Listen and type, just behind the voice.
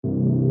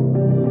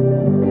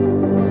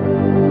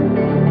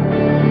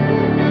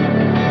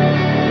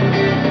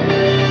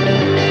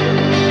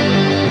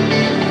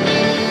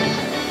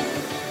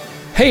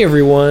Hey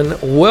everyone,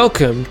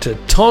 welcome to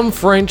Tom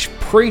French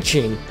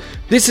Preaching.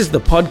 This is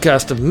the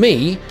podcast of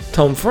me,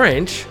 Tom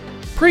French,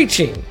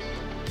 preaching.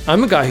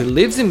 I'm a guy who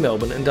lives in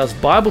Melbourne and does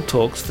Bible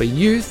talks for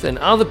youth and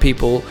other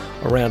people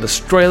around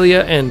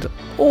Australia and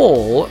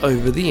all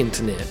over the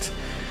internet.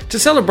 To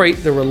celebrate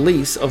the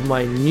release of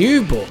my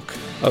new book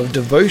of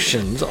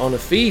devotions on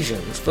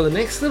Ephesians for the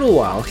next little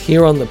while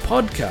here on the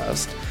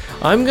podcast,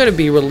 I'm going to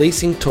be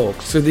releasing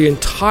talks through the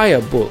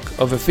entire book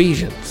of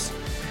Ephesians.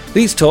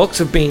 These talks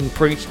have been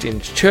preached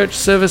in church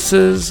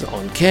services,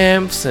 on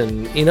camps,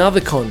 and in other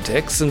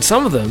contexts, and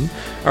some of them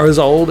are as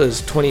old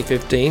as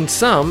 2015,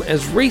 some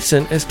as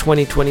recent as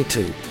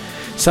 2022.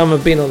 Some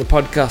have been on the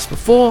podcast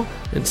before,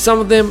 and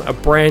some of them are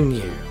brand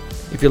new.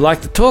 If you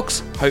like the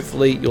talks,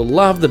 hopefully you'll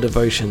love the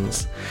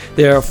devotions.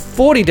 There are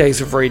 40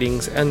 days of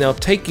readings, and they'll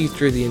take you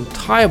through the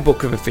entire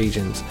book of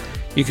Ephesians.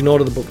 You can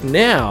order the book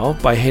now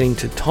by heading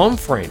to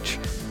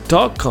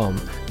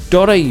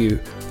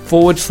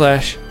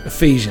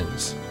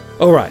tomfrench.com.au/Ephesians.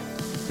 All right,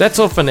 that's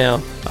all for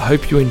now. I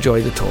hope you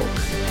enjoy the talk.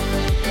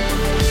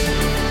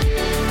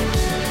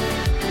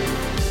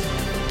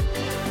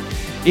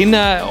 In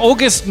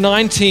August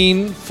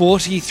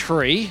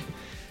 1943,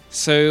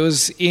 so it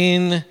was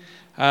in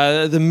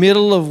the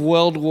middle of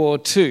World War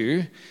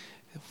II,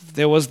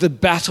 there was the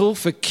battle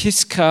for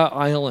Kiska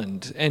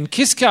Island. And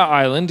Kiska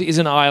Island is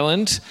an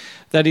island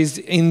that is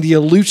in the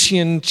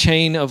Aleutian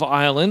chain of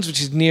islands, which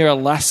is near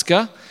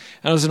Alaska.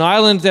 And it was an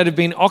island that had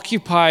been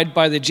occupied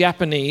by the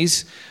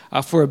Japanese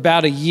for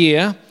about a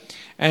year.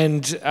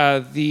 And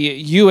the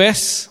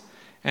US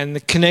and the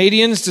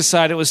Canadians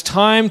decided it was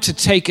time to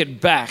take it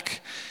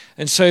back.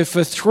 And so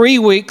for 3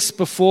 weeks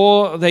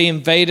before they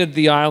invaded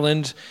the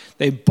island,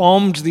 they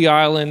bombed the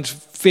island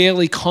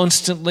fairly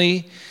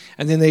constantly.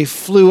 And then they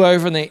flew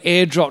over and they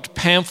airdropped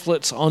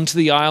pamphlets onto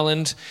the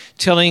island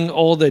telling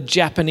all the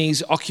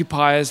Japanese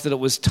occupiers that it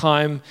was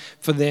time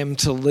for them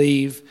to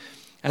leave.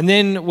 And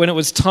then when it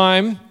was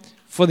time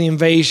for the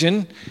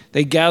invasion,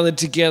 they gathered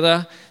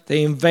together,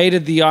 they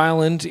invaded the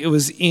island. It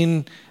was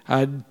in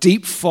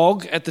deep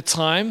fog at the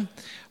time,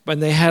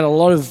 but they had a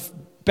lot of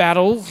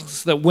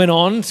battles that went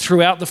on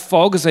throughout the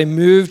fog as they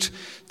moved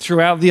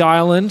throughout the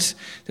island.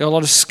 There were a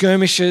lot of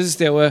skirmishes.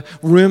 There were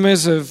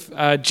rumors of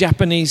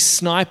Japanese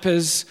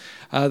snipers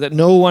that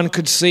no one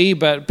could see,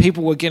 but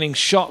people were getting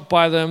shot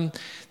by them.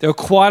 There were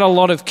quite a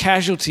lot of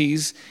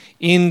casualties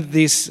in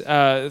this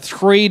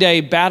 3-day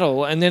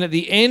battle. And then at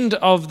the end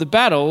of the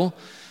battle,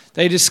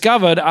 they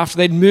discovered, after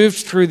they'd moved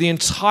through the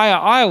entire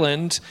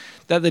island,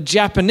 that the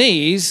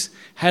Japanese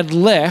had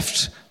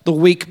left the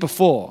week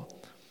before.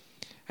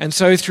 And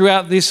so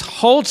throughout this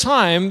whole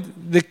time,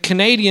 the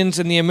Canadians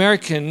and the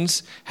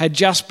Americans had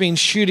just been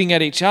shooting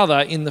at each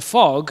other in the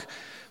fog,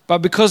 but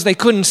because they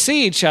couldn't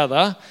see each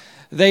other,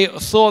 they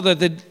thought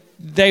that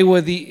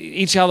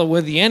each other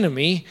were the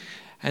enemy,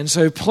 and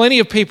so plenty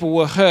of people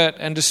were hurt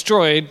and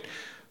destroyed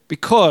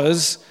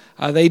because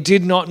they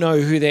did not know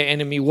who their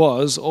enemy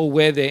was or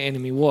where their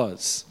enemy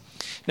was.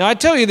 Now, I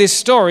tell you this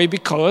story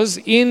because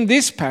in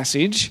this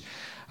passage,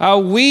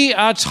 we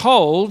are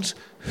told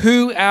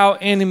who our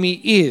enemy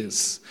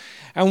is.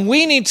 And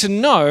we need to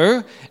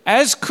know,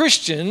 as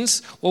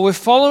Christians, while we're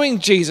following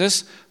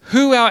Jesus,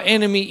 who our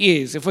enemy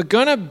is. If we're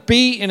going to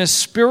be in a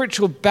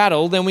spiritual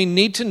battle, then we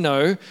need to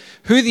know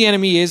who the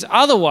enemy is.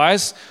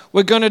 Otherwise,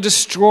 we're going to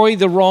destroy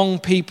the wrong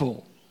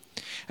people.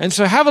 And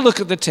so have a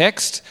look at the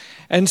text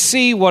and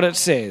see what it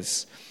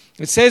says.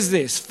 It says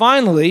this: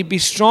 "Finally, be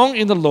strong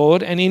in the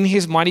Lord and in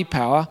his mighty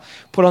power.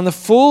 Put on the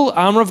full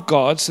armor of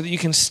God so that you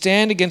can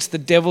stand against the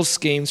devil's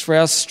schemes. For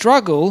our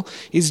struggle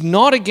is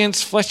not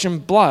against flesh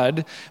and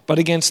blood, but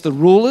against the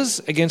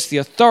rulers, against the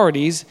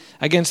authorities,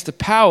 against the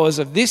powers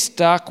of this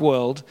dark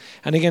world,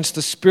 and against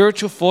the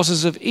spiritual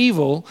forces of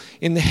evil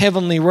in the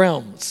heavenly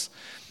realms."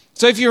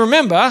 So if you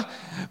remember,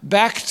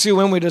 back to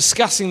when we're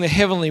discussing the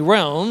heavenly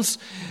realms,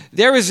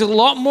 there is a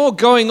lot more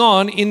going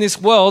on in this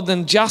world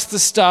than just the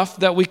stuff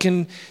that we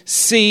can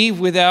see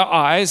with our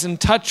eyes and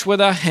touch with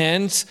our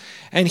hands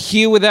and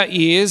hear with our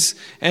ears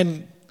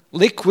and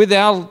lick with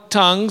our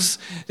tongues.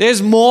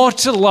 There's more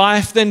to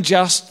life than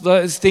just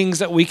those things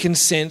that we can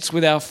sense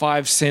with our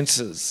 5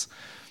 senses.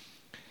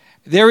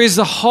 There is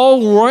a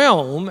whole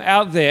realm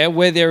out there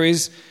where there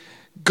is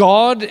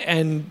God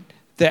and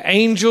the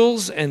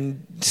angels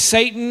and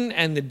Satan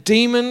and the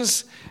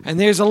demons, and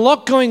there's a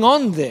lot going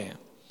on there.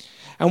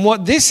 And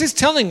what this is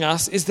telling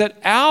us is that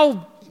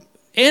our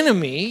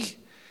enemies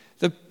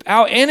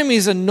are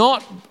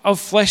not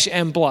of flesh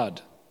and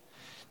blood.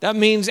 That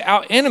means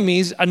our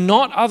enemies are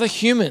not other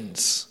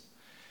humans.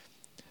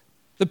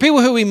 The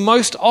people who we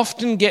most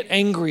often get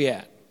angry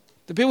at,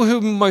 the people who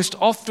we most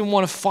often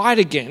want to fight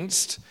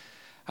against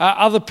are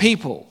other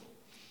people.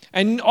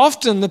 And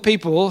often the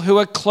people who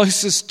are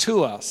closest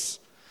to us.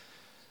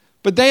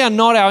 But they are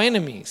not our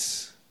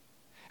enemies.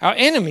 Our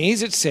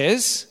enemies, it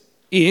says,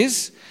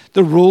 is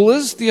the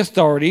rulers, the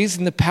authorities,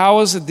 and the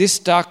powers of this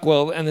dark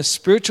world and the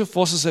spiritual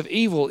forces of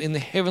evil in the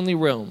heavenly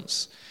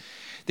realms.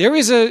 There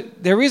is a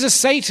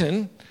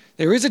Satan,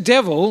 there is a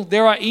devil,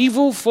 there are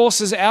evil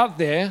forces out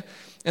there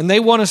and they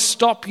want to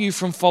stop you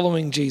from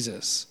following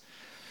Jesus.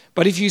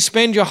 But if you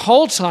spend your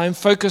whole time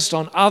focused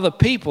on other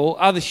people,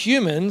 other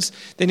humans,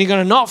 then you're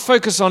going to not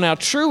focus on our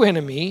true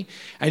enemy,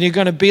 and you're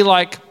going to be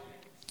like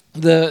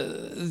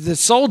the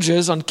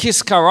soldiers on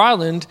Kiskar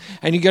Island,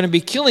 and you're going to be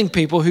killing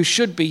people who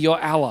should be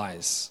your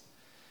allies.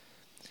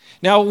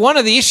 Now, one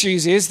of the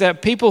issues is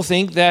that people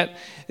think that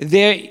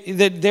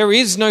there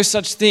is no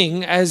such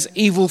thing as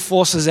evil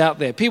forces out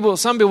there.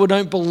 Some people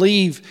don't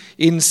believe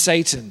in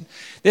Satan.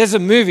 There's a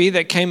movie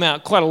that came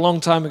out quite a long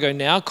time ago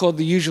now called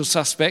The Usual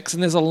Suspects,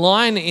 and there's a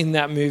line in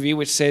that movie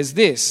which says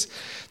this: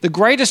 "The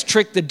greatest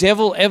trick the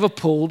devil ever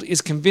pulled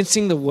is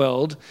convincing the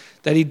world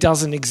that he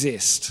doesn't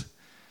exist."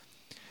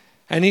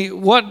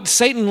 And what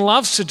Satan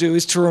loves to do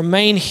is to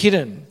remain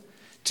hidden,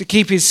 to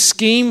keep his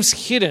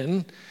schemes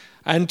hidden,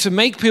 and to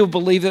make people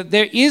believe that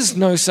there is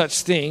no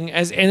such thing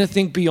as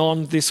anything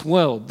beyond this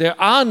world. There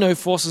are no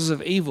forces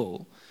of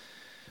evil.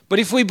 But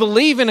if we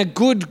believe in a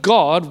good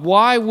God,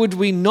 why would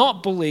we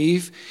not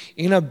believe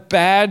in a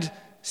bad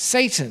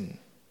Satan?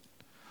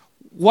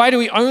 Why do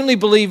we only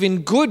believe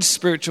in good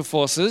spiritual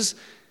forces?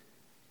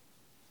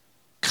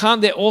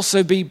 Can't there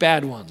also be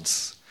bad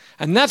ones?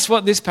 And that's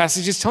what this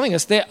passage is telling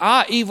us. There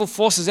are evil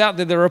forces out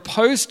there that are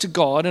opposed to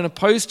God and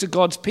opposed to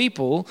God's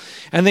people,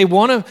 and they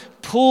want to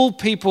pull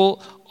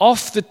people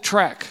off the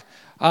track,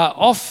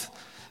 off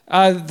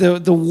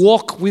the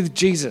walk with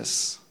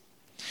Jesus.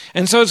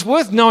 And so it's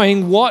worth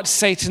knowing what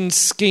Satan's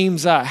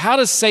schemes are. How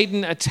does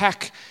Satan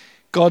attack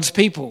God's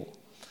people?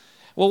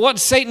 Well,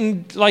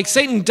 Satan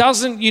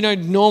doesn't,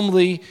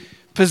 normally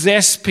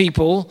possess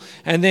people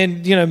and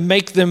then,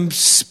 make them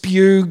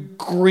spew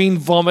green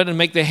vomit and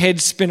make their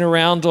head spin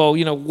around, or,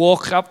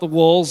 walk up the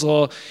walls,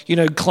 or,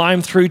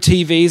 climb through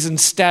TVs and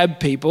stab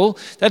people.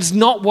 That's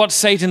not what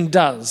Satan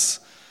does.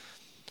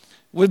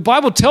 The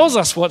Bible tells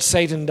us what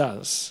Satan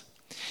does.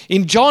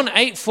 In John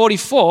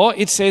 8:44,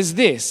 it says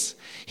this: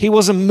 "He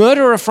was a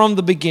murderer from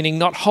the beginning,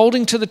 not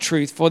holding to the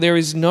truth, for there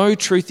is no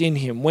truth in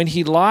him. When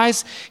he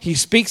lies, he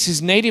speaks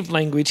his native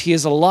language. He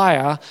is a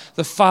liar,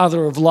 the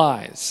father of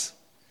lies."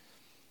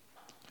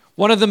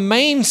 One of the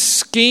main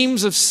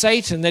schemes of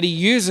Satan that he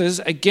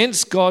uses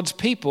against God's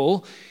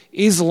people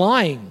is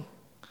lying.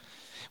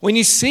 When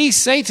you see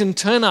Satan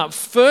turn up,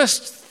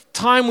 first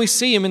time we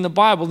see him in the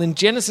Bible, in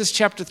Genesis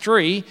chapter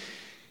 3,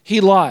 he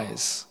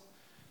lies,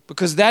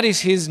 because that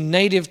is his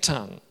native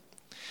tongue.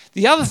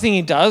 The other thing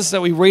he does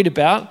that we read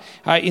about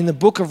in the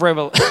book of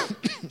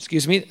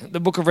the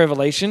book of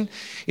Revelation,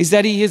 is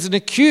that he is an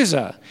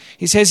accuser.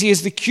 He says he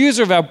is the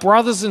accuser of our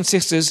brothers and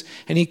sisters,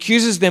 and he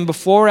accuses them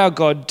before our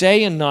God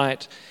day and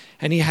night,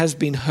 and he has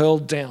been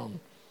hurled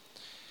down.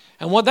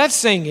 And what that's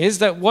saying is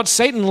that what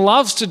Satan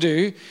loves to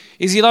do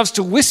is he loves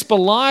to whisper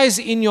lies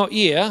in your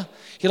ear.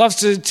 He loves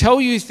to tell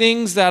you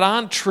things that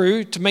aren't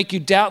true to make you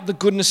doubt the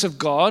goodness of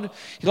God.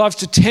 He loves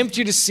to tempt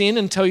you to sin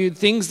and tell you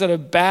things that are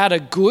bad are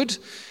good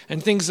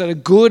and things that are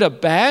good are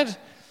bad.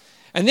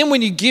 And then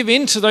when you give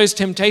in to those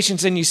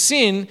temptations and you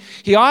sin,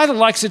 he either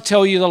likes to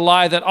tell you the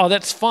lie that, oh,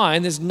 that's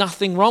fine, there's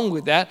nothing wrong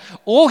with that,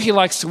 or he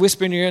likes to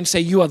whisper in your ear and say,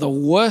 you are the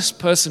worst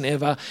person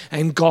ever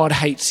and God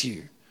hates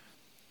you.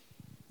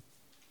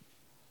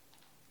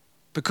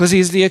 Because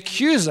he's the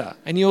accuser,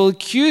 and he'll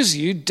accuse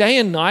you day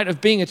and night of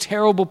being a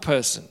terrible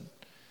person.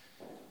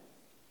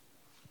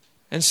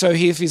 And so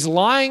if he's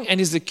lying and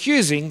he's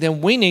accusing,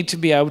 then we need to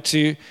be able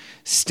to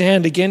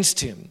stand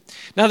against him.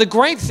 Now, the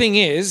great thing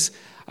is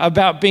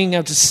about being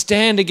able to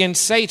stand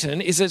against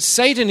Satan is that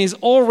Satan is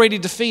already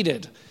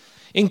defeated.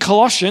 In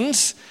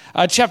Colossians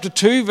chapter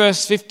 2,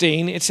 verse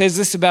 15, it says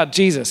this about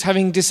Jesus: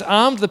 having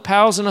disarmed the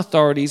powers and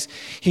authorities,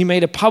 he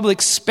made a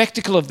public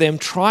spectacle of them,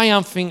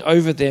 triumphing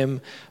over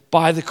them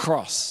by the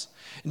cross.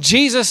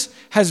 Jesus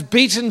has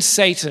beaten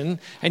Satan,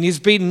 and he's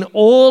beaten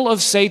all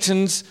of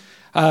Satan's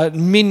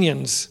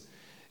minions.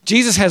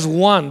 Jesus has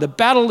won. The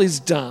battle is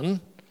done.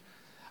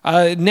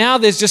 Now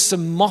there's just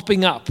some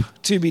mopping up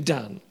to be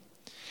done.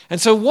 And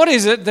so what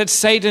is it that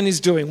Satan is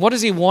doing? What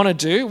does he want to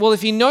do? Well,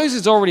 if he knows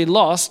he's already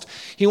lost,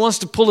 he wants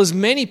to pull as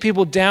many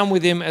people down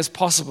with him as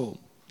possible.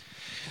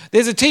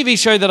 There's a TV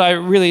show that I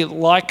really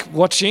like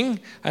watching,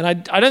 and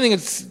I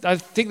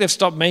think they've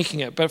stopped making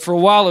it, but for a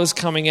while it was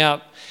coming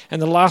out,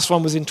 and the last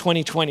one was in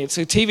 2020. It's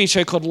a TV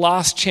show called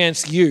Last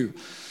Chance U.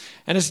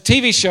 And it's a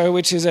TV show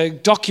which is a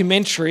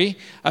documentary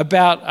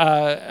about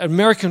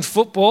American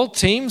football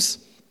teams,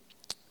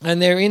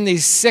 and they're in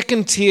these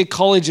second-tier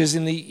colleges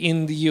in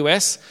the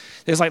US.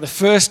 There's like the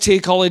first-tier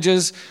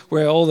colleges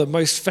where all the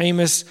most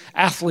famous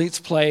athletes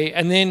play,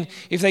 and then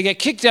if they get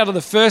kicked out of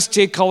the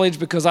first-tier college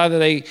because either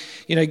they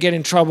get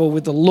in trouble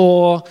with the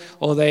law,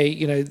 or they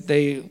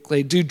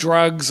do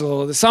drugs,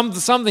 or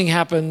something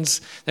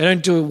happens, they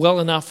don't do well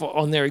enough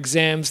on their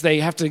exams, they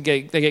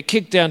get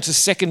kicked down to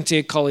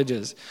second-tier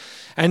colleges.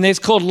 And it's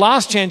called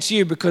Last Chance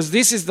U because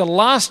this is the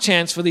last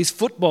chance for these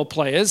football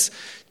players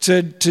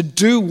to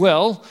do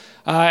well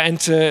and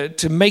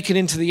to make it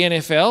into the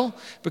NFL,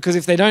 because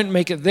if they don't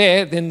make it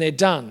there, then they're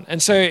done.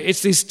 And so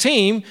it's this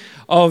team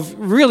of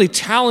really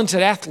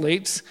talented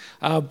athletes,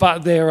 but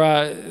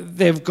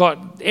they've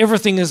got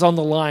everything is on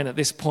the line at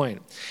this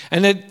point.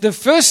 And the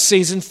first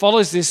season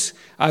follows this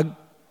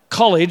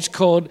college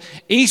called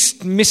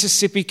East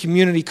Mississippi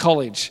Community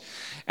College.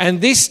 And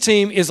this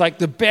team is like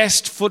the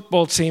best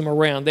football team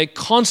around. They're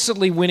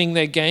constantly winning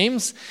their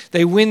games.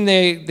 They win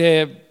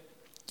their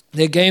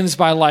games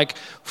by like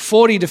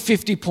 40 to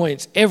 50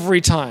 points every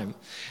time.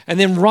 And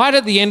then right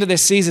at the end of their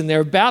season,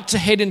 they're about to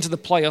head into the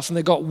playoffs, and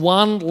they've got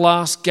one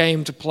last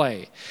game to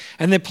play.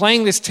 And they're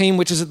playing this team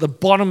which is at the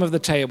bottom of the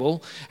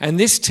table, and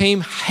this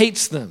team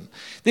hates them.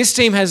 This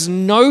team has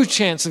no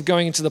chance of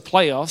going into the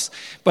playoffs,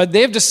 but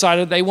they've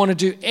decided they want to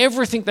do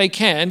everything they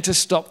can to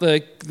stop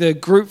the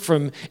group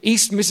from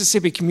East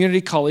Mississippi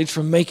Community College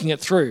from making it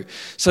through.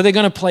 So they're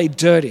going to play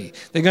dirty.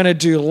 They're going to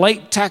do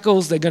late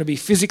tackles. They're going to be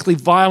physically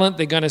violent.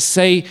 They're going to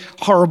say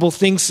horrible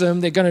things to them.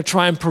 They're going to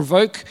try and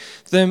provoke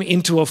them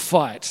into a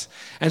fight.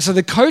 And so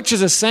the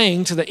coaches are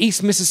saying to the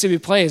East Mississippi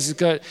players,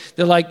 they're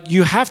like,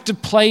 you have to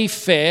play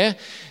fair.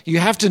 You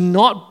have to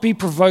not be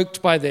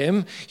provoked by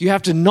them. You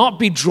have to not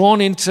be drawn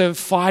into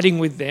fighting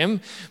with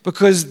them,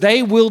 because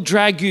they will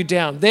drag you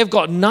down. They've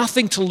got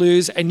nothing to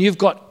lose and you've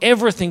got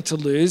everything to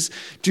lose.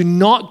 Do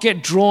not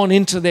get drawn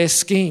into their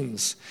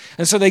schemes.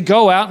 And so they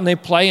go out and they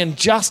play, and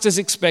just as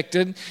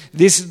expected,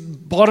 this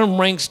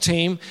bottom-ranked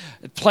team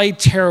played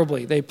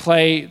terribly.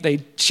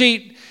 They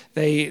cheat,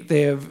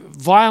 they're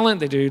violent,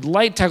 they do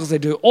late tackles, they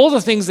do all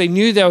the things they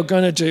knew they were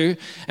going to do,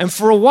 and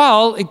for a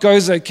while it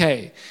goes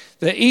okay.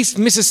 The East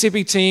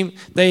Mississippi team,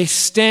 they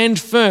stand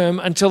firm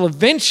until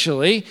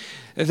eventually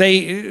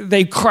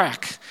they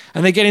crack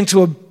and they get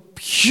into a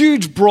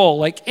huge brawl.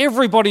 Like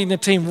everybody in the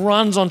team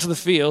runs onto the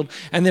field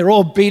and they're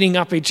all beating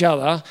up each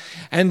other.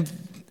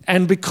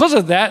 And because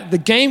of that, the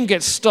game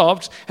gets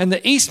stopped, and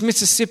the East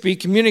Mississippi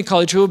Community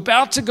College, who are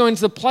about to go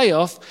into the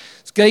playoff,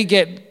 they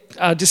get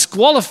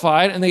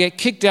disqualified and they get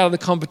kicked out of the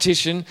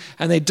competition,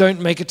 and they don't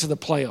make it to the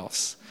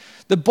playoffs.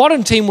 The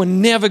bottom team were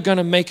never going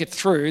to make it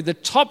through. The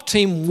top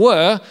team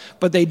were,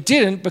 but they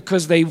didn't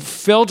because they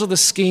fell to the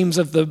schemes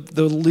of the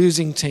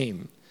losing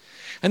team.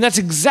 And that's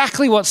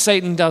exactly what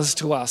Satan does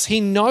to us. He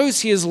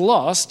knows he is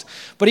lost,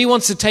 but he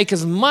wants to take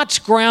as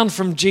much ground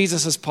from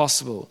Jesus as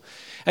possible.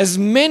 As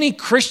many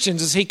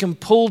Christians as he can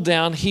pull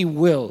down, he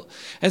will.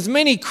 As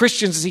many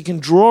Christians as he can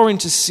draw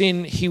into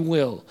sin, he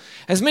will.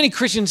 As many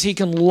Christians he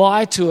can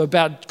lie to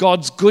about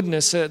God's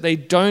goodness so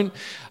that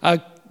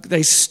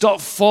they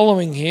stop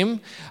following him,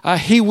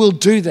 he will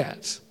do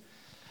that.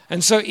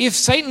 And so if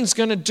Satan's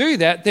going to do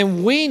that,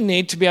 then we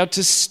need to be able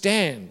to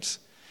stand.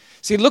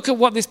 See, look at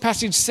what this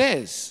passage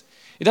says.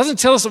 It doesn't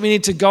tell us that we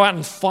need to go out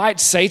and fight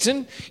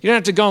Satan. You don't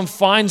have to go and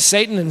find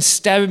Satan and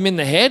stab him in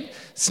the head.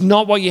 It's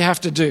not what you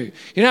have to do.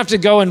 You don't have to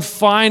go and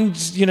find,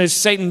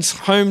 Satan's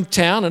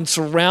hometown and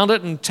surround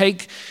it and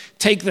take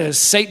the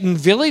Satan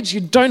village. You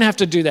don't have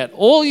to do that.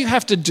 All you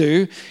have to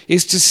do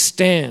is to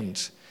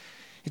stand.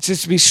 It's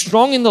just to be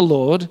strong in the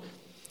Lord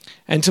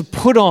and to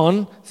put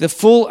on the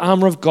full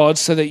armor of God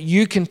so that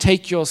you can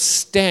take your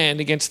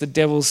stand against the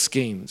devil's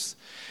schemes.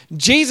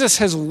 Jesus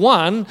has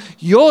won.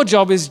 Your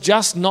job is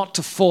just not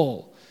to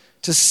fall,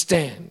 to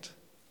stand.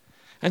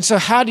 And so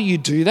how do you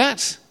do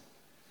that?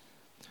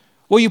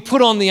 Well, you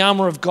put on the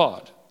armor of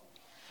God.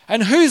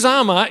 And whose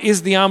armor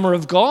is the armor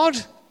of God?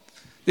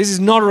 This is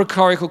not a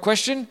rhetorical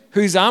question.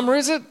 Whose armor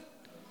is it?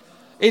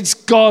 It's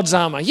God's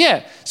armor.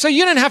 Yeah. So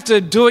you don't have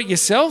to do it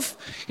yourself.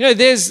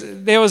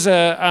 There was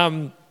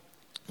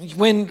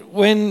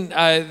when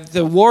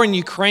the war in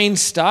Ukraine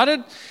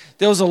started,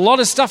 there was a lot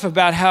of stuff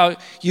about how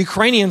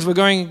Ukrainians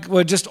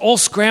were just all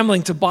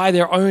scrambling to buy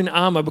their own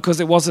armor because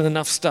there wasn't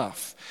enough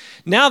stuff.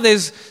 Now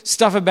there's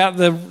stuff about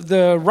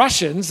the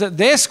Russians that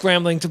they're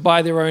scrambling to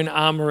buy their own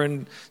armor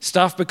and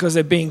stuff because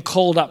they're being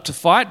called up to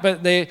fight,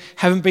 but they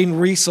haven't been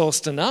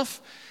resourced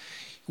enough.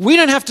 We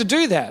don't have to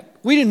do that.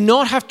 We do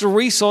not have to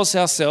resource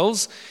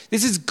ourselves.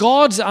 This is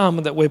God's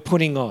armor that we're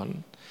putting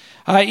on.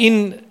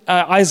 In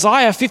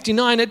Isaiah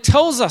 59, it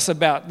tells us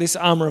about this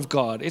armor of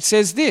God. It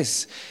says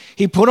this: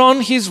 he put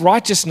on his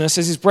righteousness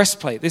as his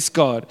breastplate, this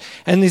God,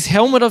 and his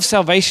helmet of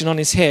salvation on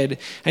his head,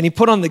 and he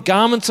put on the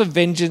garments of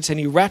vengeance, and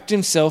he wrapped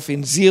himself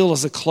in zeal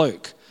as a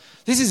cloak.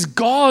 This is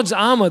God's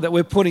armor that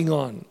we're putting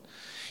on.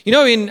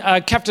 In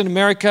Captain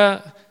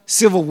America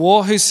Civil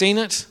War, who's seen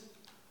it?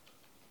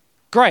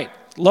 Great.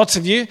 Lots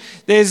of you.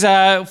 There's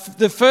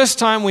the first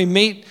time we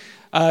meet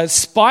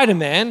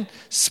Spider-Man.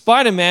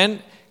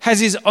 Spider-Man has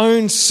his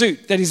own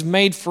suit that is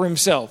made for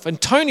himself.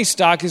 And Tony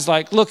Stark is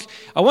like, look,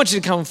 I want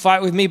you to come and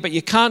fight with me, but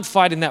you can't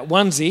fight in that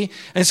onesie.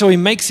 And so he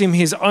makes him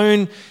his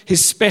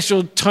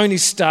special Tony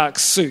Stark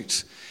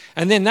suit.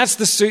 And then that's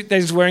the suit that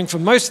he's wearing for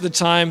most of the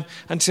time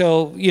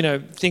until,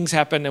 things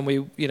happen, and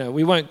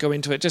we won't go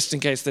into it just in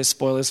case there's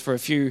spoilers for a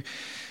few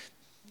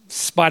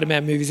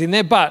Spider-Man movies in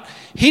there, but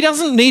he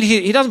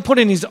doesn't put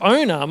in his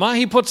own armor.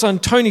 He puts on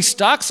Tony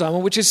Stark's armor,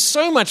 which is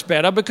so much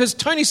better because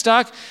Tony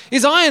Stark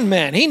is Iron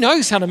Man. He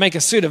knows how to make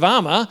a suit of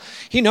armor.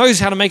 He knows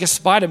how to make a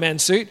Spider-Man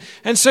suit.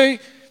 And so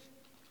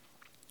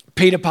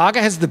Peter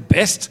Parker has the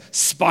best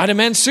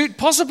Spider-Man suit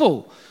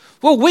possible.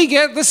 Well, we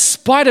get the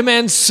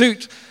Spider-Man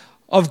suit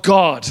of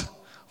God.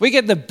 We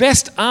get the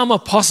best armor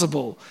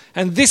possible.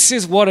 And this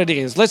is what it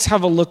is. Let's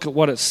have a look at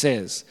what it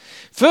says.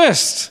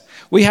 First,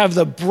 we have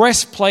the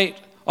breastplate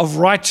of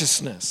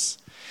righteousness.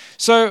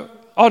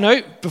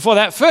 Before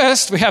that,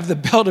 first we have the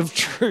belt of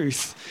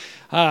truth.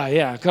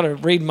 I've got to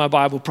read my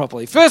Bible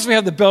properly. First we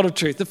have the belt of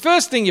truth. The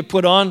first thing you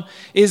put on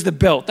is the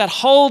belt that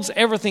holds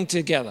everything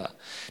together.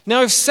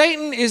 Now, if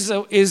Satan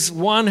is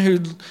one who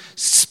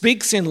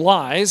speaks in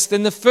lies,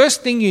 then the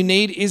first thing you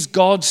need is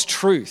God's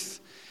truth.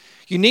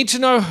 You need to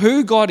know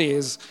who God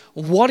is,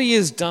 what he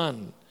has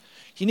done.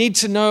 You need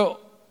to know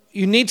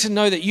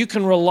that you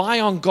can rely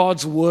on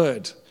God's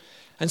word.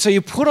 And so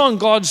you put on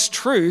God's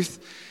truth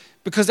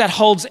because that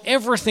holds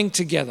everything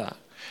together.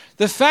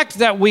 The fact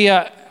that we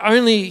are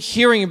only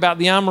hearing about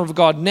the armor of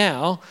God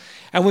now,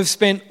 and we've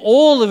spent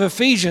all of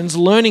Ephesians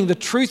learning the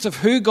truth of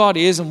who God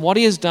is and what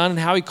he has done and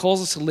how he calls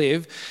us to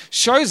live,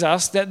 shows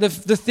us that the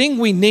thing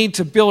we need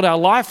to build our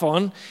life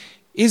on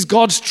is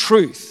God's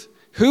truth.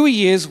 Who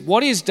he is,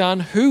 what he has done,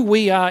 who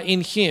we are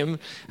in him,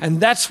 and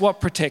that's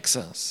what protects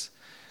us.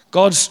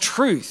 God's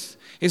truth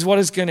is what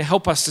is going to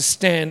help us to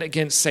stand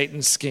against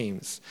Satan's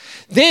schemes.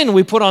 Then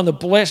we put on the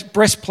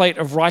breastplate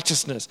of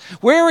righteousness.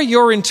 Where are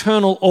your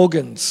internal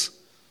organs?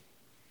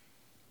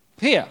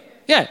 Here.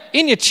 Yeah,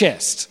 in your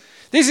chest.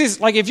 This is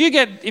like if you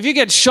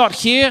get shot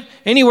here,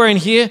 anywhere in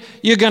here,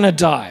 you're going to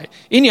die.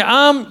 In your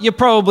arm, you're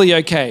probably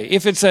okay.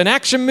 If it's an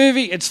action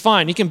movie, it's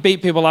fine. You can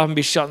beat people up and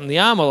be shot in the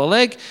arm or the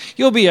leg.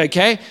 You'll be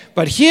okay.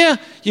 But here,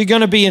 you're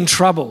going to be in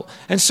trouble.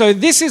 And so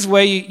this is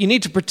where you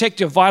need to protect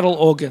your vital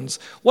organs.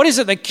 What is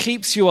it that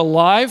keeps you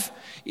alive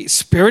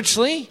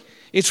spiritually?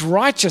 It's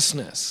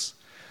righteousness.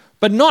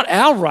 But not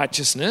our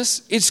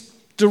righteousness. It's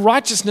the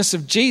righteousness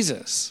of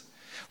Jesus.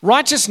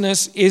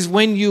 Righteousness is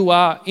when you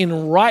are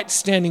in right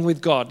standing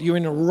with God. You're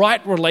in a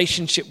right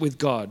relationship with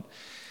God.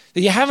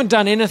 That you haven't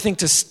done anything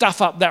to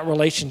stuff up that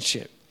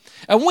relationship.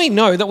 And we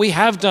know that we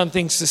have done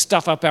things to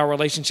stuff up our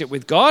relationship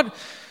with God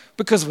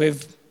because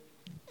we've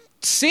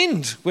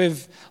sinned,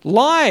 we've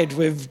lied,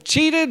 we've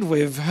cheated,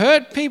 we've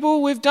hurt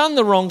people, we've done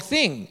the wrong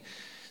thing.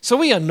 So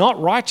we are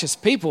not righteous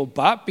people,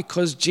 but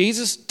because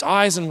Jesus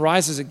dies and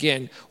rises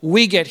again,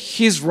 we get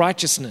his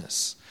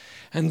righteousness.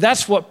 And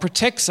that's what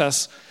protects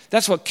us.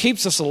 That's what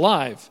keeps us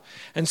alive.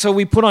 And so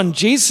we put on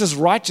Jesus'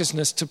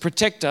 righteousness to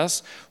protect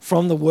us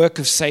from the work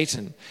of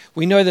Satan.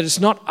 We know that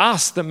it's not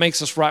us that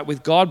makes us right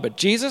with God, but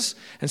Jesus.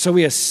 And so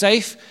we are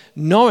safe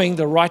knowing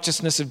the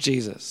righteousness of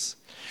Jesus.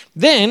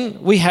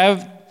 Then we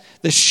have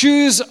the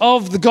shoes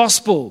of the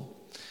gospel.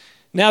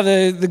 Now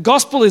the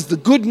gospel is the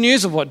good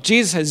news of what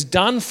Jesus has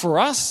done for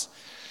us.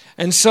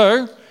 And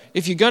so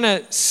if you're going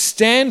to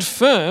stand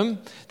firm,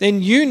 then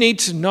you need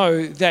to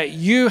know that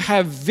you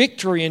have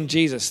victory in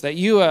Jesus,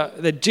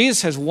 that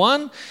Jesus has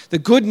won. The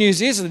good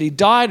news is that he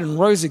died and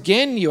rose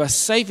again. You are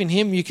safe in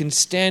him. You can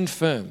stand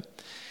firm.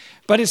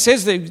 But it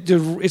says that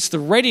it's the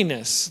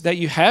readiness that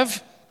you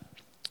have.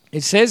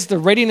 It says the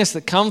readiness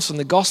that comes from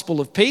the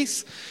gospel of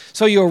peace.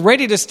 So you're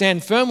ready to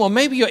stand firm, or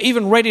maybe you're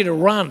even ready to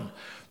run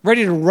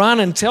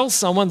and tell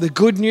someone the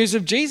good news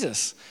of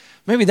Jesus.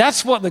 Maybe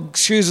that's what the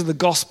shoes of the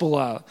gospel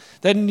are.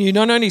 Then you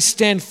not only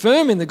stand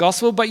firm in the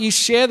gospel, but you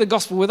share the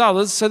gospel with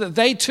others so that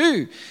they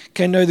too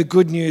can know the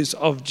good news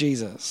of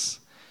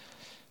Jesus.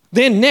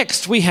 Then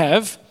next we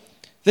have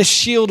the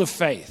shield of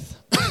faith.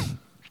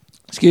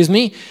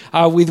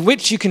 With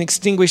which you can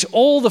extinguish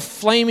all the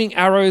flaming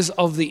arrows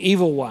of the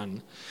evil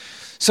one.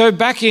 So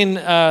back in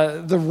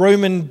the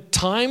Roman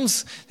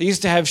times, they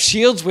used to have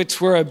shields which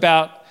were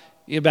about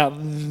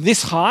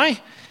this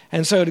high.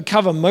 And so it would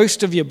cover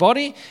most of your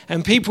body,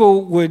 and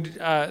people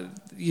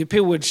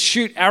would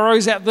shoot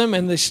arrows at them,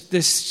 and the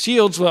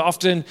shields were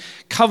often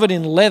covered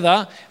in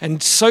leather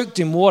and soaked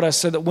in water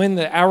so that when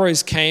the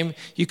arrows came,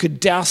 you could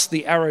douse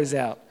the arrows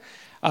out.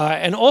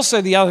 And also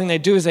the other thing they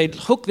do is they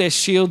hook their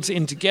shields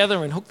in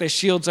together and hook their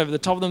shields over the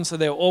top of them so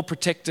they're all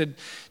protected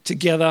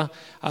together.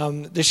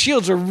 The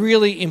shields are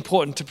really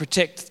important to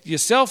protect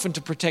yourself and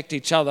to protect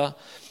each other.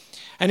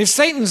 And if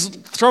Satan's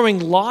throwing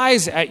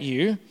lies at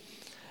you,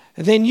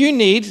 then you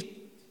need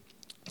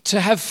to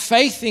have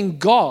faith in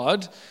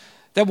God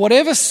that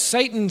whatever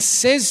Satan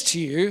says to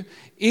you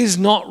is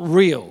not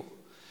real.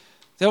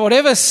 That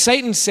whatever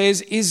Satan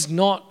says is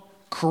not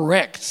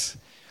correct.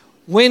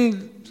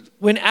 When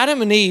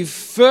Adam and Eve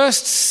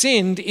first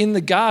sinned in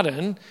the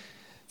garden,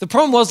 the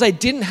problem was they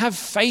didn't have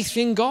faith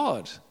in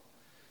God.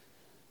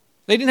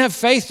 They didn't have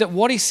faith that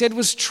what he said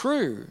was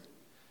true.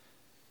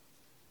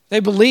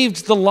 They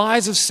believed the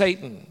lies of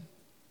Satan.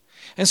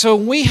 And so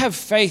when we have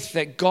faith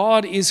that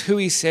God is who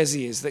he says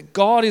he is, that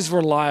God is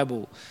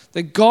reliable,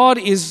 that God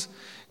is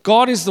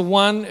the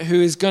one who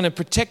is going to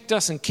protect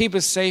us and keep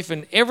us safe,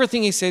 and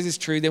everything he says is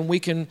true, then we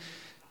can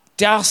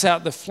douse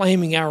out the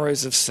flaming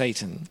arrows of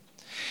Satan.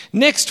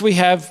 Next, we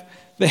have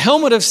the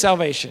helmet of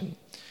salvation.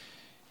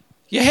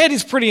 Your head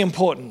is pretty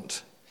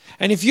important.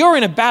 And if you're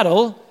in a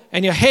battle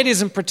and your head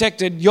isn't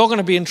protected, you're going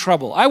to be in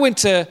trouble. I went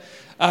to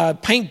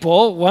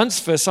paintball once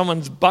for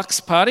someone's Bucks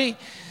party,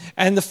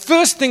 and the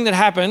first thing that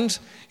happened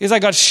is I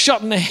got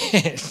shot in the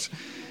head.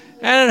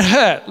 And it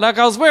hurt. Like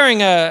I was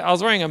wearing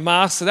a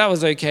mask, so that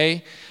was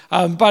okay.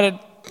 But it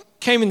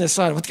came in the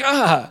side. It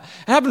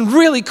happened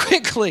really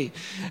quickly.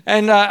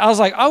 And I was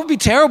like, I would be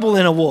terrible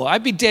in a war.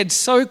 I'd be dead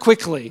so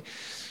quickly.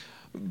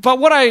 But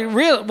what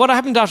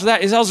happened after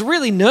that is I was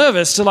really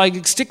nervous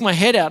to stick my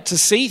head out to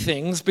see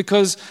things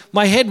because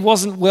my head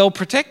wasn't well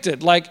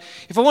protected. Like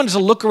if I wanted to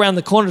look around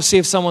the corner to see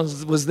if someone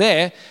was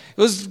there,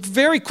 it was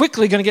very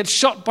quickly going to get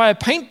shot by a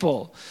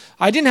paintball.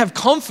 I didn't have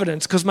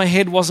confidence because my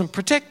head wasn't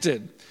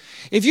protected.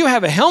 If you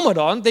have a helmet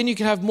on, then you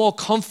can have more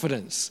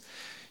confidence.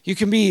 You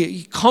can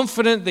be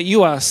confident that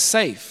you are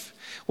safe.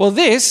 Well,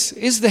 this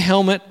is the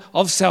helmet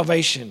of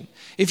salvation.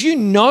 If you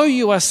know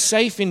you are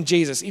safe in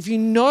Jesus, if you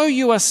know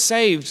you are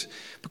saved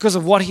because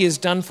of what he has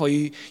done for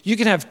you, you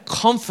can have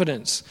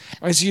confidence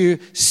as you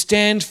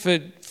stand for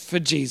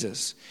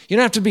Jesus. You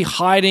don't have to be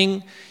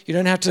hiding. You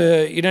don't have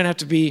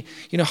to be,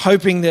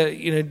 hoping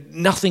that,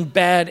 nothing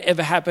bad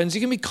ever happens.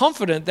 You can be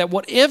confident that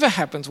whatever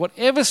happens,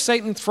 whatever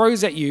Satan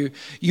throws at you,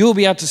 you'll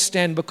be able to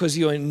stand because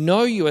you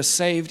know you are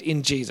saved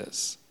in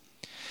Jesus.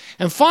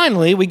 And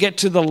finally, we get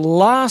to the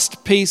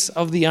last piece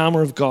of the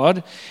armor of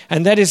God,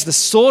 and that is the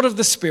sword of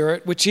the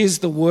Spirit, which is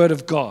the word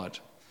of God.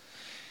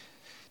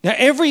 Now,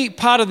 every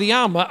part of the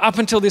armor up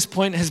until this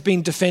point has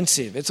been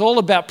defensive. It's all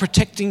about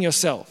protecting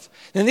yourself.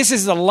 Now, this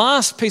is the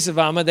last piece of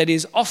armor that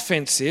is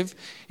offensive.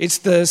 It's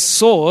the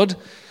sword,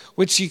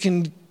 which you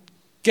can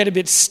get a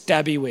bit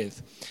stabby with.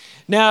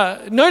 Now,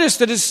 notice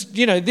that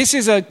this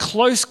is a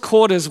close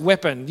quarters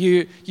weapon.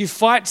 You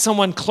fight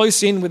someone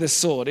close in with a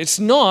sword. It's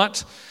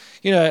not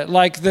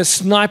like the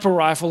sniper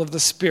rifle of the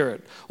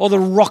Spirit or the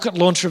rocket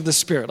launcher of the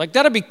Spirit. Like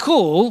that'd be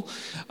cool,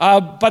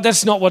 but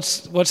that's not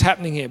what's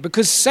happening here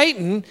because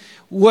Satan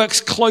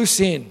works close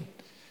in.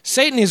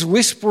 Satan is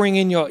whispering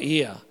in your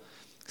ear.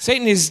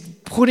 Satan is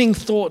putting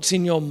thoughts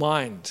in your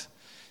mind.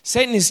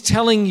 Satan is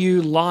telling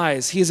you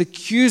lies. He is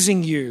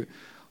accusing you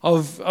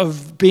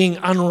of being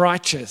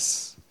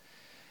unrighteous.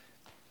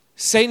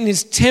 Satan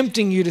is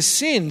tempting you to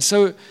sin.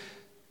 So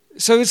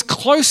it's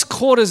close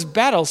quarters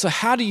battle. So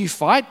how do you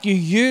fight? You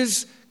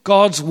use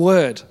God's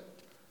word.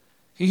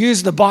 You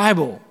use the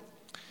Bible.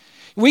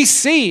 We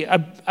see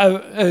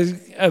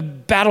a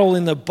battle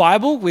in the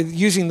Bible with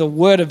using the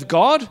word of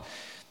God.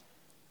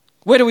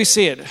 Where do we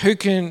see it?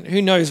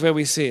 Who knows where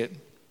we see it?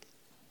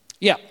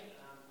 Yeah.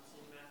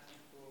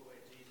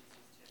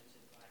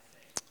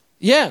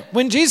 Yeah,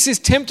 when Jesus is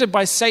tempted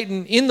by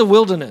Satan in the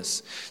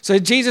wilderness. So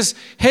Jesus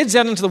heads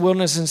out into the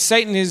wilderness and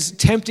Satan is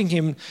tempting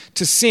him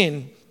to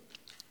sin.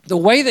 The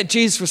way that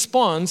Jesus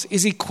responds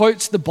is he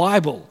quotes the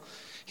Bible.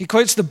 He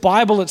quotes the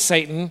Bible at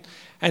Satan,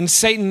 and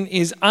Satan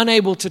is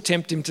unable to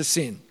tempt him to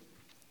sin.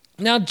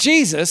 Now,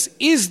 Jesus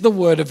is the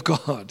Word of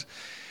God,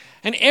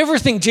 and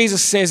everything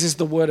Jesus says is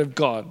the Word of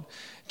God.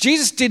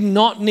 Jesus did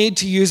not need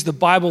to use the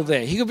Bible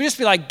there. He could just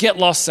be like, get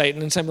lost,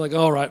 Satan, and say, like,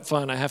 all right,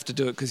 fine, I have to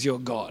do it because you're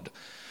God.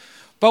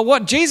 But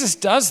what Jesus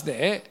does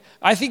there,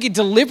 I think he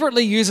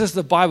deliberately uses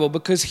the Bible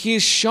because he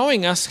is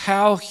showing us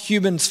how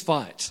humans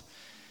fight.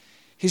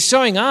 He's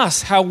showing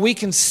us how we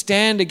can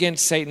stand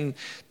against Satan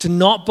to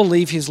not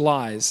believe his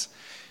lies.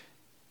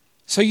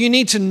 So you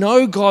need to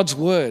know God's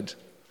word.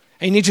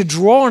 And you need to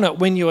draw on it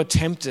when you are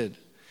tempted.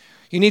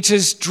 You need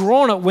to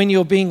draw on it when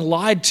you're being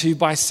lied to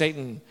by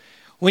Satan,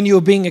 when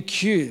you're being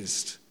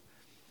accused.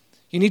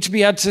 You need to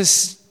be able to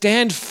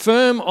stand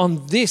firm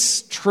on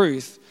this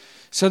truth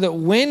so that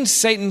when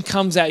Satan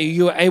comes at you,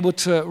 you are able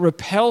to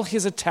repel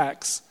his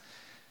attacks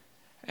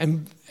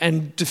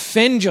and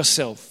defend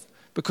yourself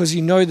because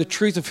you know the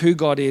truth of who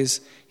God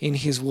is in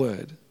his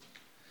word.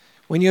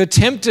 When you're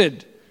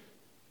tempted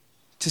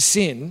to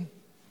sin,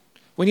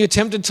 when you're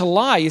tempted to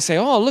lie, you say,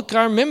 oh, look,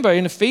 I remember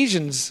in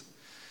Ephesians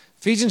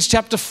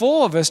chapter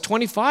 4, verse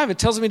 25, it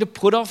tells me to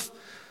put off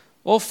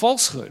all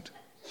falsehood.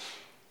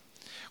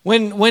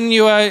 When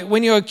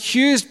you're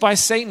accused by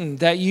Satan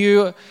that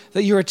you're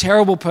a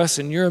terrible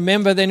person, you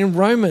remember that in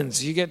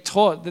Romans you get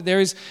taught that there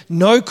is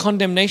no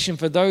condemnation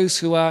for those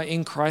who are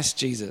in Christ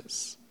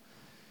Jesus.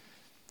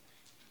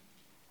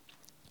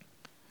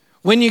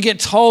 When you get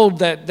told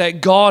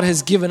that God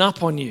has given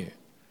up on you,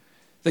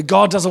 that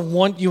God doesn't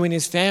want you in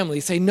his family,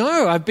 you say,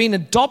 no, I've been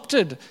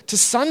adopted to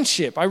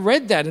sonship. I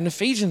read that in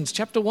Ephesians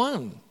chapter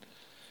 1.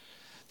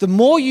 The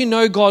more you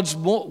know God's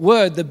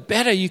word, the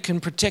better you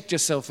can protect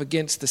yourself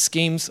against the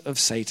schemes of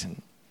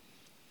Satan.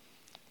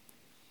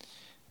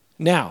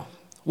 Now,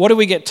 what do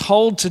we get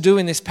told to do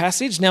in this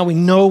passage? Now we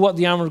know what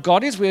the armor of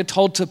God is. We are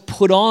told to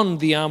put on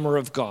the armor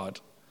of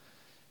God,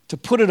 to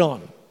put it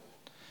on.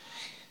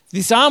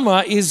 This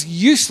armor is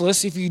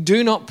useless if you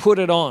do not put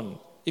it on.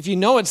 If you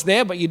know it's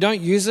there but you don't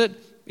use it,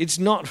 it's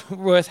not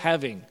worth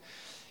having.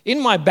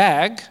 In my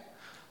bag,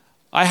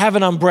 I have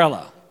an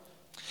umbrella.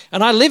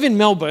 And I live in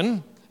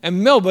Melbourne,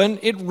 and Melbourne,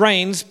 it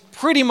rains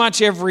pretty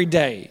much every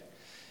day.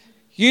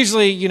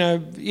 Usually,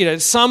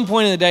 at some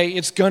point in the day,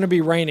 it's going to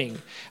be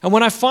raining. And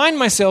when I find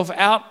myself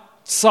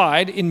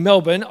outside in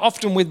Melbourne,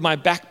 often with my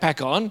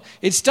backpack on,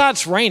 it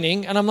starts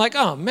raining and I'm like,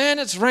 oh man,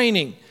 it's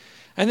raining.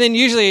 And then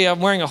usually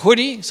I'm wearing a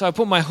hoodie, so I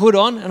put my hood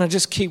on and I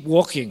just keep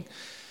walking.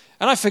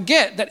 And I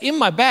forget that in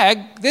my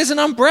bag, there's an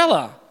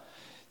umbrella.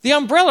 The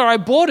umbrella, I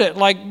bought it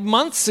like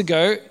months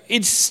ago.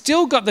 It's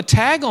still got the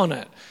tag on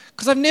it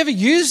because I've never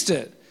used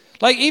it.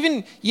 Like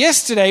even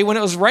yesterday when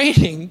it was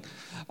raining,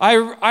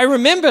 I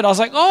remembered, I was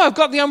like, oh, I've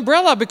got the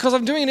umbrella because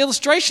I'm doing an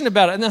illustration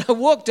about it. And then I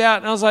walked out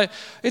and I was like,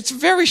 it's a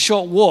very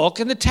short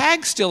walk and the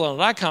tag's still on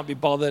it. I can't be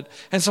bothered.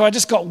 And so I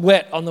just got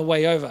wet on the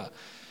way over.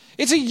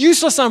 It's a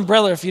useless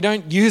umbrella if you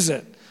don't use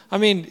it. I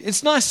mean,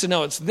 it's nice to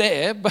know it's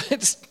there, but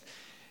it's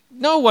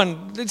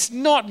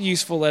not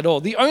useful at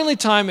all. The only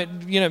time it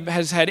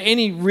has had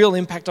any real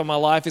impact on my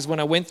life is when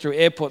I went through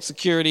airport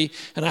security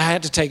and I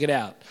had to take it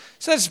out.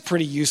 So that's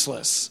pretty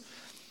useless.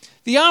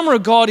 The armor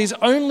of God is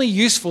only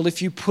useful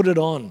if you put it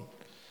on.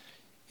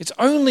 It's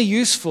only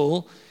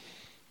useful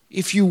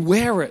if you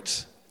wear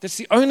it. That's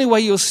the only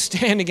way you'll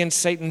stand against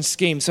Satan's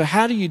scheme. So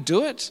how do you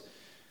do it?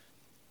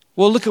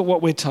 Well, look at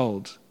what we're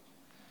told.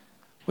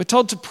 We're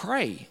told to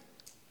pray.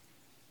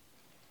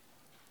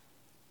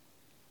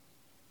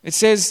 It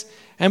says,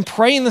 and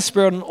pray in the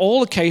Spirit on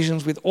all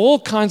occasions with all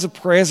kinds of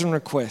prayers and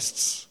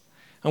requests.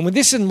 And with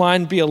this in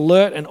mind, be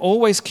alert and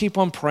always keep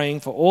on praying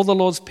for all the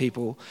Lord's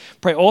people.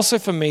 Pray also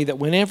for me that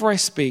whenever I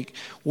speak,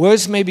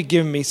 words may be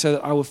given me so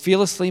that I will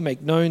fearlessly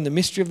make known the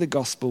mystery of the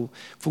gospel,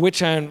 for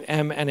which I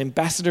am an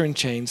ambassador in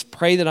chains.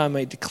 Pray that I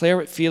may declare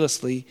it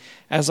fearlessly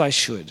as I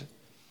should.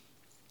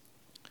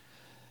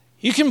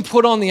 You can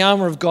put on the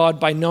armor of God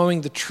by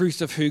knowing the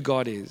truth of who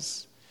God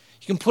is.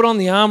 You can put on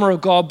the armor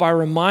of God by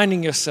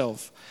reminding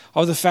yourself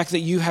of the fact that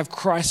you have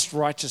Christ's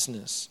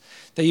righteousness,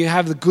 that you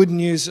have the good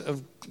news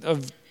of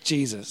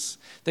Jesus,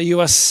 that you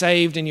are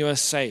saved and you are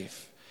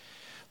safe.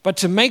 But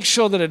to make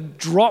sure that it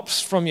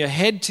drops from your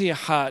head to your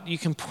heart, you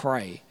can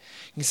pray.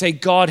 You can say,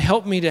 God,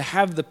 help me to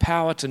have the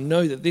power to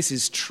know that this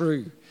is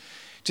true.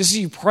 Just as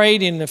you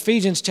prayed in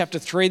Ephesians chapter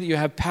 3 that you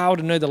have power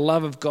to know the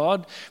love of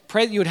God,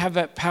 pray that you would have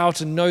that power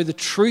to know the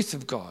truth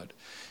of God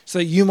so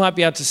that you might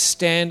be able to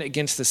stand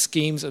against the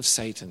schemes of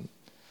Satan.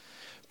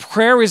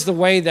 Prayer is the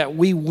way that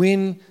we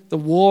win the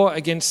war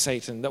against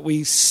Satan, that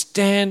we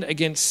stand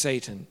against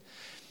Satan.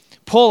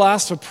 Paul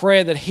asked for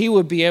prayer that he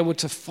would be able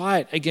to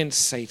fight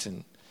against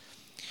Satan.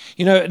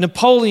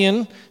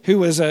 Napoleon, who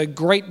was a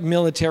great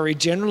military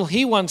general,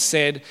 he once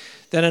said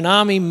that an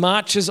army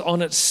marches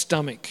on its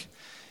stomach.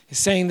 He's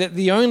saying that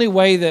the only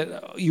way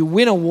that you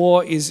win a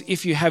war is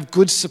if you have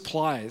good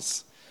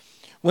supplies.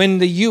 When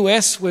the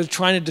US were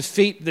trying to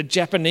defeat the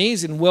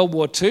Japanese in World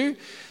War II,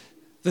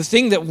 the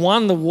thing that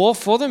won the war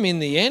for them in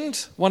the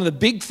end, one of the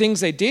big things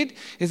they did,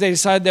 is they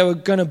decided they were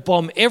going to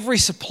bomb every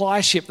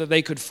supply ship that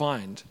they could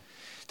find.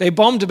 They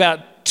bombed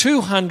about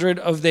 200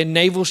 of their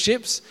naval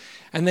ships,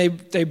 and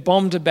they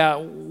bombed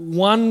about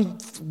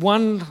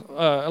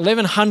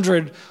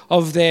 1,100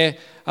 of their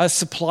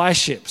supply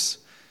ships.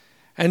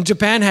 And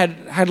Japan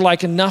had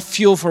like enough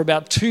fuel for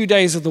about 2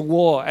 days of the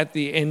war at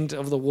the end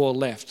of the war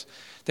left.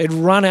 They'd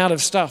run out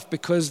of stuff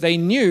because they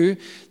knew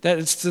that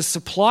it's the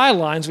supply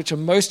lines which are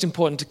most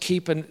important to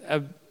keep an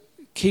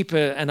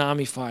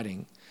army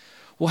fighting.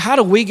 Well, how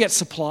do we get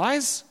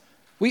supplies?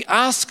 We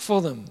ask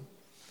for them.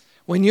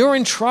 When you're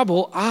in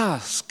trouble,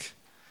 ask.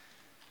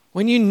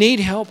 When you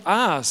need help,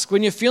 ask.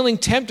 When you're feeling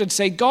tempted,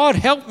 say, God,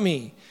 help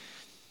me.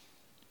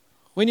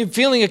 When you're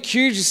feeling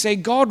accused, you say,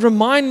 God,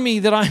 remind me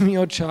that I'm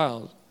your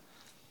child.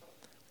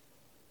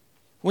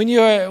 When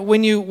you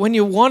want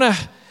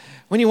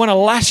to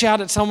lash out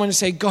at someone and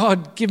say,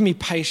 God, give me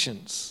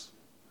patience.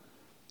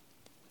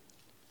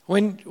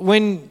 When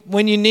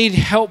you need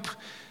help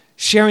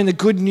sharing the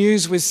good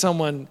news with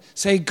someone,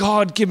 say,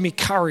 God, give me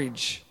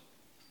courage.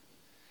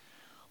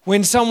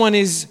 When someone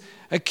is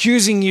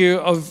accusing you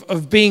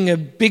of being a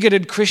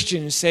bigoted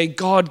Christian, say,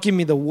 God, give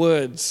me the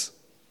words.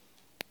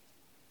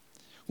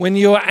 When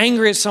you're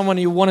angry at someone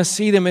and you want to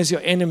see them as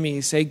your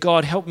enemy, say,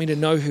 God, help me to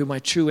know who my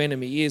true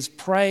enemy is.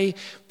 Pray,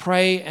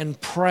 pray,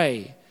 and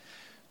pray.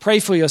 Pray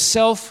for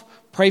yourself.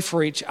 Pray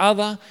for each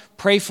other.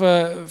 Pray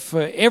for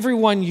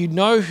everyone you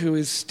know who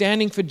is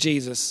standing for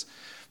Jesus,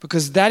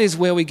 because that is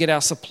where we get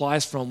our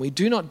supplies from. We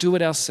do not do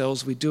it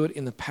ourselves. We do it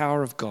in the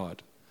power of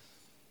God.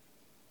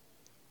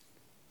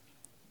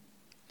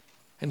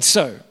 And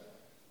so,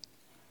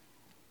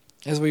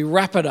 as we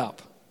wrap it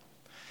up,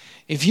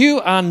 if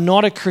you are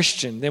not a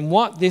Christian, then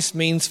what this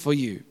means for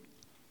you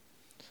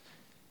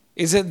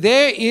is that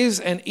there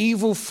is an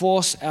evil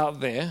force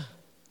out there,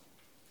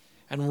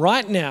 and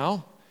right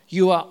now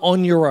you are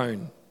on your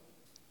own.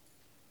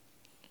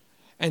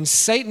 And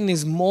Satan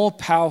is more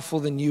powerful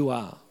than you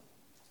are.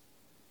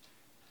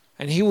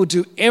 And he will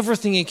do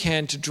everything he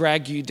can to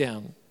drag you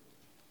down,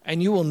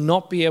 and you will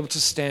not be able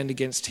to stand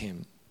against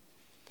him.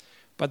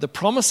 But the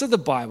promise of the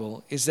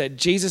Bible is that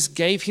Jesus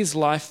gave his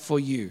life for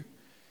you,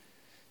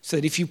 so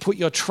that if you put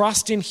your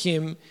trust in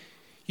him,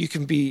 You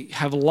can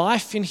have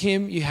life in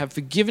him. You have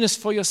forgiveness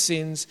for your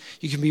sins.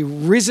 You can be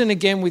risen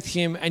again with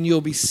him, and you'll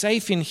be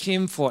safe in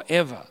him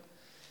forever.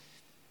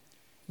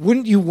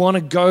 Wouldn't you want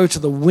to go to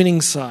the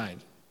winning side?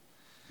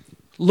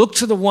 Look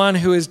to the one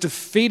who has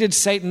defeated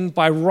Satan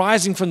by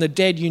rising from the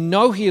dead. You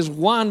know he has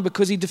won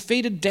because he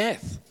defeated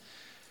death.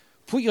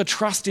 Put your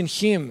trust in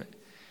him.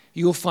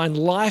 You will find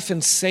life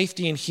and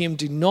safety in him.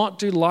 Do not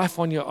do life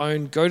on your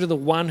own. Go to the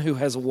one who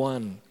has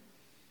won.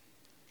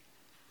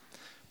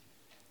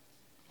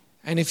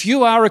 And if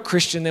you are a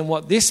Christian, then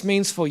what this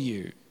means for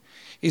you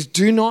is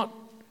do not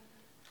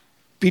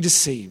be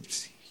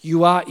deceived.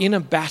 You are in a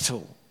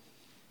battle.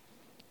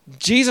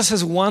 Jesus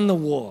has won the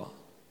war,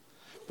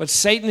 but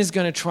Satan is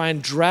going to try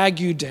and drag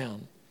you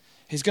down.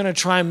 He's going to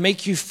try and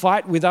make you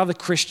fight with other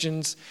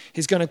Christians.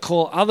 He's going to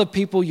call other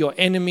people your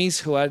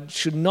enemies who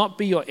should not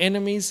be your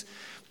enemies,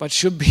 but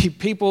should be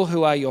people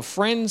who are your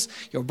friends,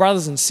 your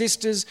brothers and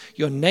sisters,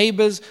 your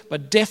neighbors,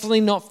 but definitely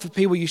not for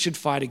people you should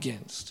fight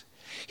against.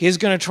 He's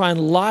going to try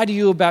and lie to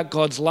you about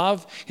God's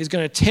love. He's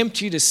going to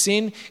tempt you to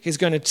sin. He's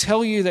going to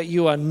tell you that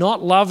you are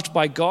not loved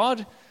by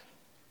God.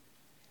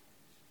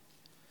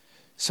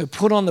 So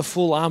put on the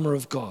full armor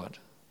of God.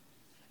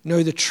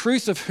 Know the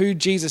truth of who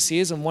Jesus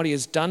is and what he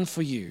has done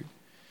for you.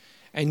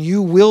 And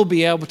you will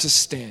be able to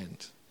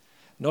stand.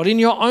 Not in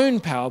your own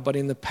power, but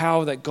in the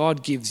power that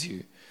God gives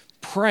you.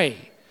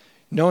 Pray,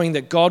 knowing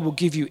that God will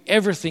give you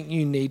everything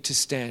you need to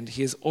stand.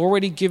 He has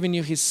already given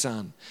you his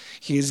Son.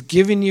 He has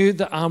given you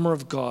the armor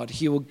of God.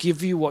 He will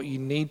give you what you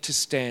need to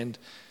stand.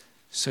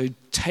 So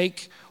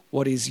take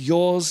what is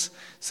yours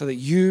so that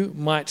you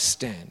might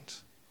stand.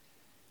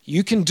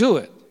 You can do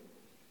it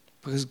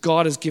because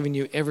God has given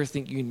you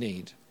everything you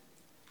need.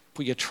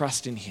 Put your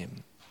trust in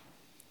him.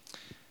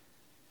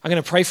 I'm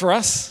going to pray for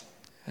us,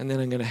 and then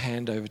I'm going to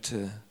hand over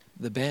to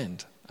the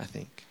band, I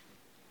think.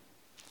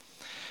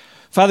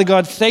 Father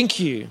God, thank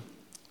you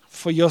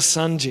for your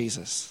Son,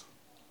 Jesus.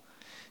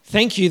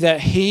 Thank you that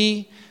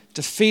he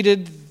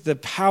defeated the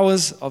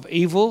powers of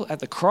evil at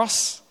the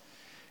cross,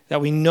 that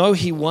we know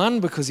he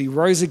won because he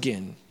rose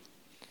again.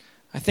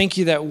 I thank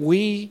you that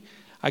we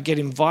get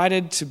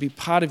invited to be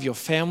part of your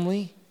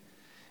family,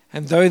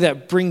 and though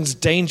that brings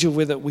danger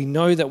with it, we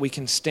know that we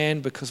can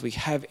stand because we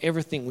have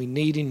everything we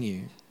need in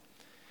you.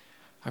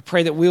 I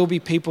pray that we'll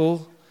be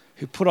people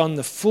who put on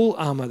the full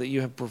armor that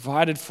you have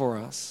provided for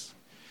us,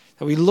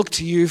 that we look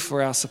to you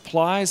for our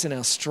supplies and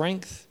our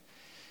strength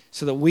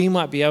so that we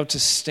might be able to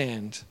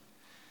stand,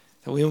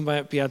 that we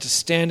might be able to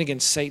stand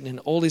against Satan and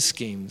all his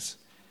schemes,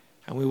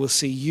 and we will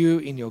see you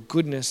in your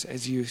goodness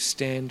as you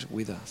stand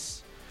with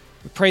us.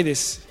 We pray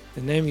this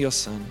in the name of your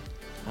Son.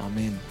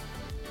 Amen.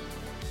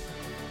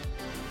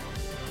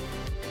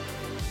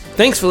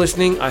 Thanks for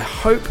listening. I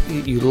hope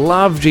you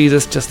love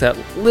Jesus just that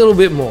little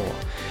bit more.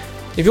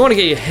 If you want to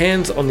get your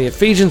hands on the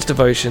Ephesians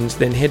devotions,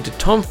 then head to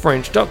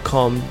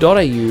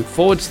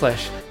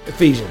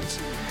tomfrench.com.au/Ephesians.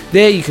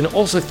 There you can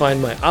also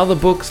find my other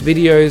books,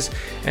 videos,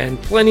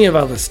 and plenty of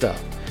other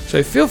stuff.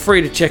 So feel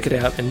free to check it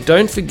out, and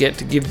don't forget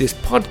to give this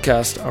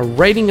podcast a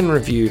rating and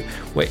review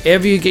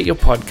wherever you get your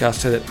podcast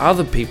so that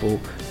other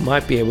people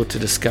might be able to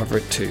discover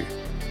it too.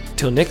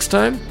 Till next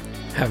time,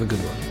 have a good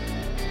one.